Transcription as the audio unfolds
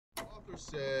author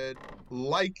said,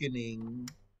 likening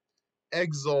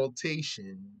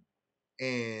exaltation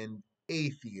and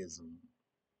atheism.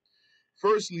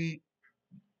 Firstly,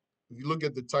 if you look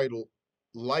at the title,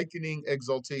 likening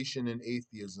exaltation and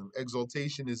atheism,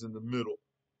 exaltation is in the middle.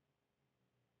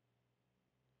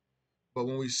 But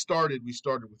when we started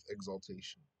with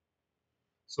exaltation.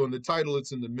 So in the title,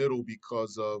 it's in the middle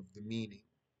because of the meaning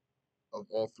of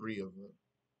all three of them.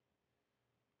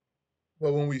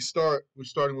 But when we're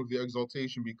starting with the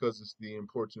exaltation because it's the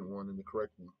important one and the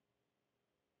correct one.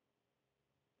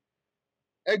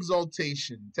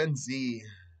 Exaltation, Tanzeeh.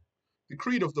 The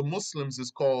creed of the Muslims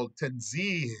is called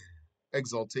Tanzeeh,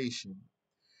 exaltation,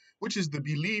 which is the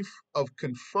belief of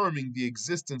confirming the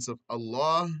existence of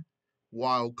Allah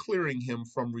while clearing him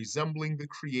from resembling the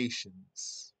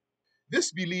creations.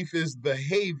 This belief is the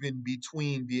haven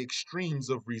between the extremes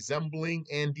of resembling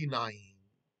and denying.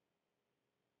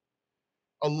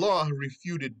 Allah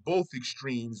refuted both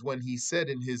extremes when he said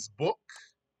in his book,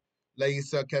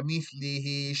 لَيْسَ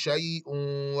كَمِثْلِهِ شَيْءٌ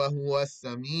وَهُوَ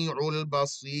السَّمِيعُ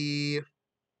الْبَصِيرُ.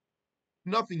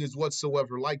 Nothing is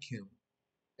whatsoever like him,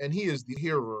 and he is the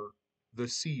hearer, the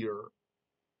seer.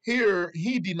 Here,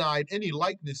 he denied any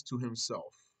likeness to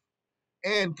himself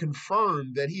and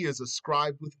confirmed that he is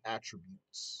ascribed with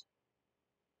attributes.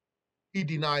 He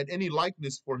denied any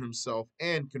likeness for himself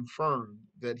and confirmed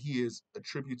that he is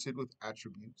attributed with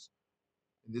attributes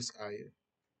in this ayah.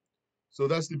 So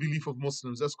that's the belief of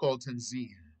Muslims. That's called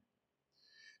Tanzeeh.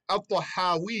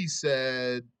 Al-Tahawi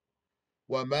said,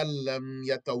 وَمَنْ لَمْ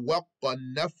يَتَوَقَّ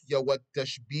النَّفْيَ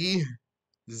وَالتَّشْبِيهِ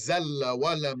زَلَّ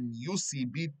وَلَمْ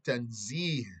يُصِبِ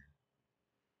التَّنْزِيهِ.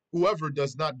 Whoever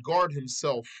does not guard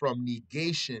himself from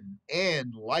negation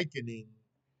and likening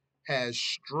has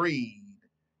strayed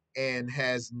and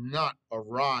has not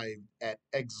arrived at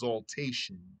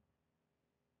exaltation.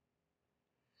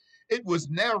 It was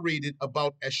narrated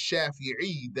about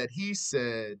Ash-Shafi'i that he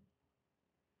said,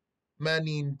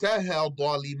 مَنْ انْتَهَضَ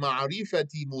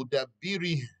لِمَعْرِفَةِ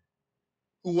مُدَبِّرِهِ.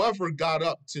 Whoever got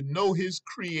up to know his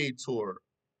creator,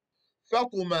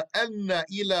 فَطُمَأَنَّ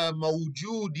إِلَى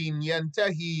مَوْجُودٍ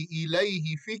يَنْتَهِي إِلَيْهِ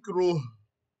فِكْرُهُ,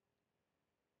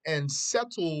 and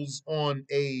settles on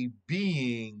a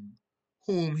being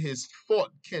whom his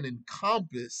thought can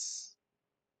encompass,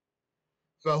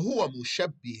 فَهُوَ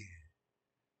مُشَبِّهٌ,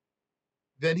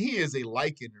 then he is a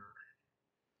likener.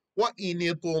 وَإِنِ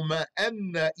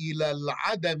اطْمَأَنَّ إِلَى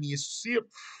الْعَدَمِ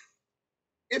الصِّرْفِ,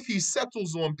 if he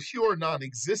settles on pure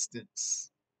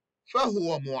non-existence,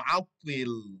 فَهُوَ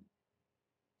مُعَطِّلٌ,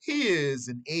 he is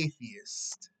an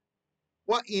atheist.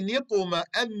 وَإِنِ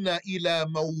اطْمَأَنَّ إِلَى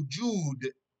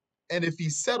مَوْجُودٍ, and if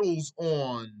he settles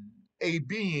on a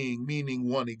being, meaning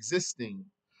one existing,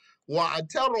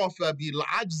 وَاعْتَرَفَ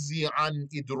بِالْعَجْزِ عَنْ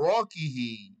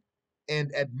إِدْرَاكِهِ,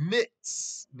 and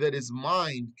admits that his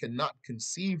mind cannot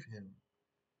conceive him,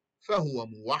 فَهُوَ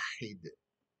مُوَحِّدٌ,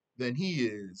 then he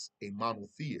is a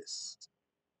monotheist.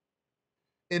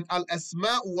 In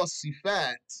Al-Asma'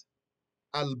 wa-Sifat,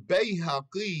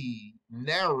 Al-Bayhaqi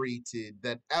narrated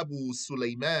that Abu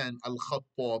Sulaiman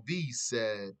al-Khattabi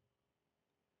said,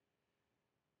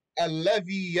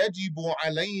 الذي يجب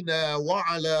علينا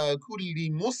وعلى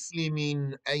كل مسلم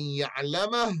أن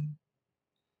يعلمه,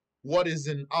 what is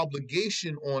an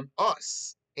obligation on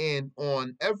us and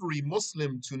on every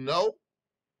Muslim to know,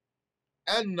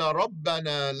 أن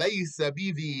ربنا ليس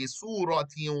بذي صورة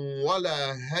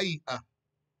ولا هيئة,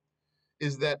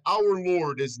 is that our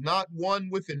Lord is not one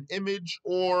with an image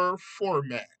or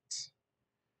format.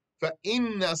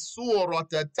 فإن الصورة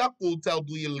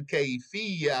تقتضي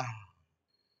الكيفية.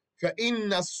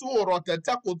 فإن الصورة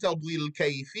تقتضي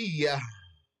الكيفية,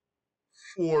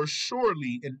 for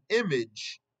surely an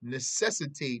image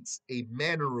necessitates a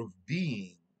manner of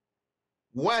being.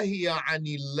 وهي عن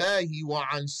الله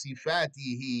وعن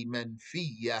صفاته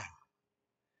منفية,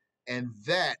 and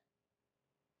that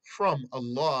from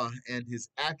Allah and his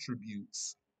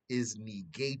attributes is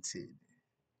negated.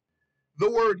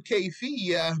 The word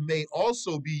kayfiyah may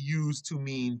also be used to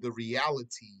mean the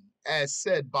reality, as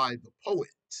said by the poet.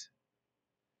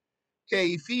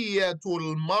 كيفية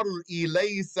المرء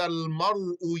ليس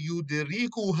المرء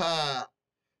يدركها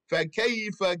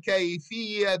فكيف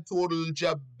كيفية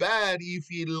الجبار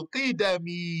في القدم.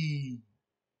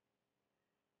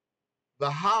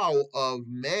 The how of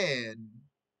man,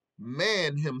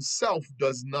 man himself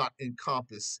does not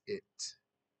encompass it.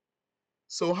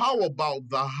 So how about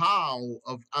the how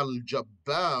of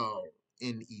Al-Jabbar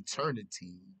in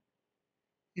eternity?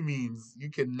 He means you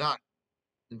cannot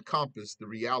encompass the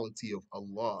reality of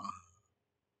Allah.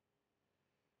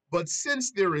 But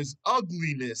since there is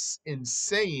ugliness in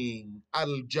saying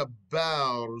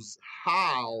Al-Jabbar's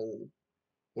how,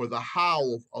 or the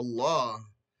how of Allah,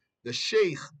 the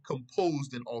Shaykh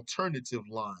composed an alternative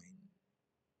line.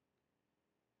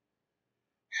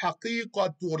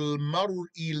 حقيقة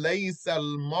المرء ليس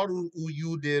المرء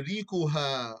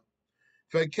يدركها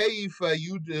فكيف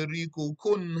يدرك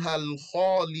كنه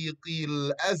الخالق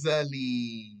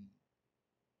الأزلي.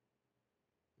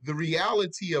 The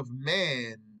reality of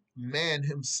man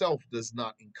himself does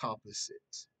not encompass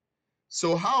it.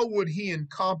 So how would he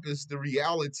encompass the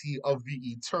reality of the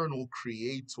eternal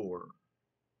creator?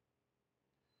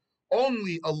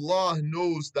 Only Allah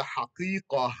knows the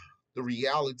haqiqah, the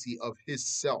reality of his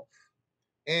self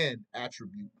and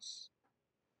attributes.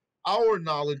 Our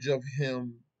knowledge of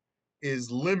him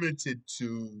is limited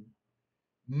to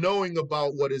knowing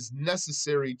about what is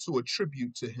necessary to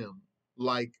attribute to him,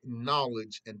 like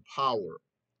knowledge and power.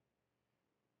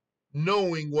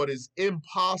 Knowing what is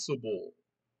impossible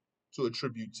to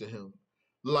attribute to him,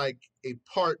 like a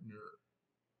partner,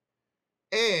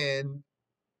 and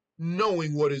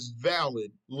knowing what is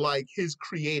valid, like his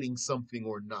creating something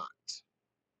or not.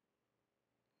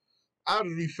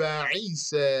 Al-Rifa'i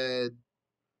said,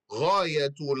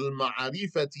 غاية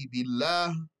المعرفة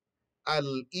بالله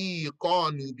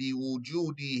الإيقان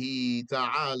بوجوده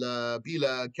تعالى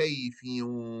بلا كيف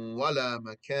ولا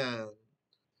مكان.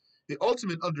 The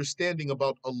ultimate understanding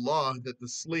about Allah that the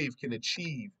slave can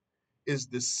achieve is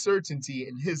the certainty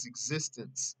in his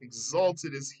existence,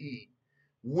 exalted is he,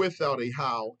 without a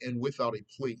how and without a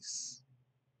place.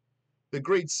 The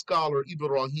great scholar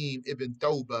Ibrahim ibn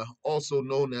Tawbah, also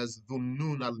known as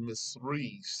Dhunnun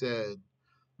al-Misri, said,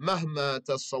 مهما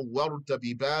تصورت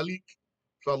ببالك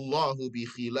فالله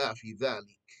بخلاف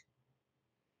ذلك.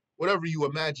 Whatever you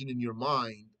imagine in your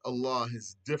mind, Allah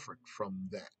is different from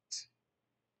that.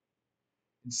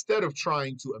 Instead of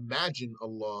trying to imagine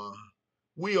Allah,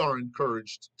 we are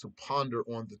encouraged to ponder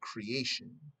on the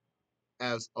creation.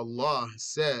 As Allah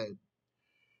said,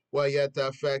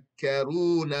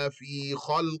 وَيَتَفَكَّرُونَ فِي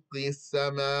خَلْقِ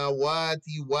السَّمَاوَاتِ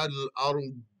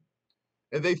وَالْأَرْضِ.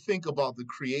 And they think about the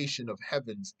creation of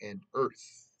heavens and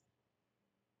earth.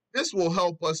 This will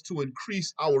help us to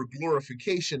increase our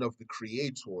glorification of the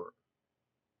Creator.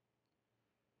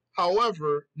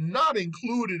 However, not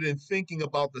included in thinking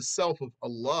about the self of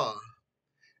Allah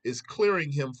is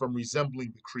clearing him from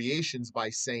resembling the creations by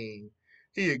saying,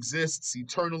 he exists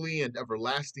eternally and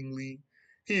everlastingly.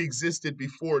 He existed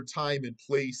before time and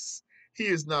place. He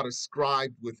is not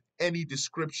ascribed with any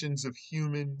descriptions of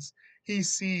humans. He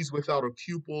sees without a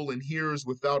pupil and hears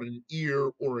without an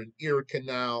ear or an ear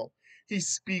canal. He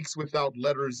speaks without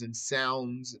letters and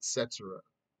sounds, etc.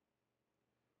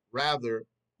 Rather,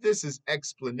 this is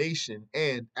explanation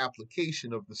and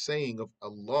application of the saying of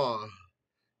Allah,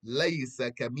 لَيْسَ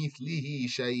كَمِثْلِهِ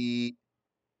شَيْءٍ.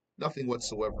 Nothing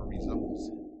whatsoever resembles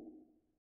him.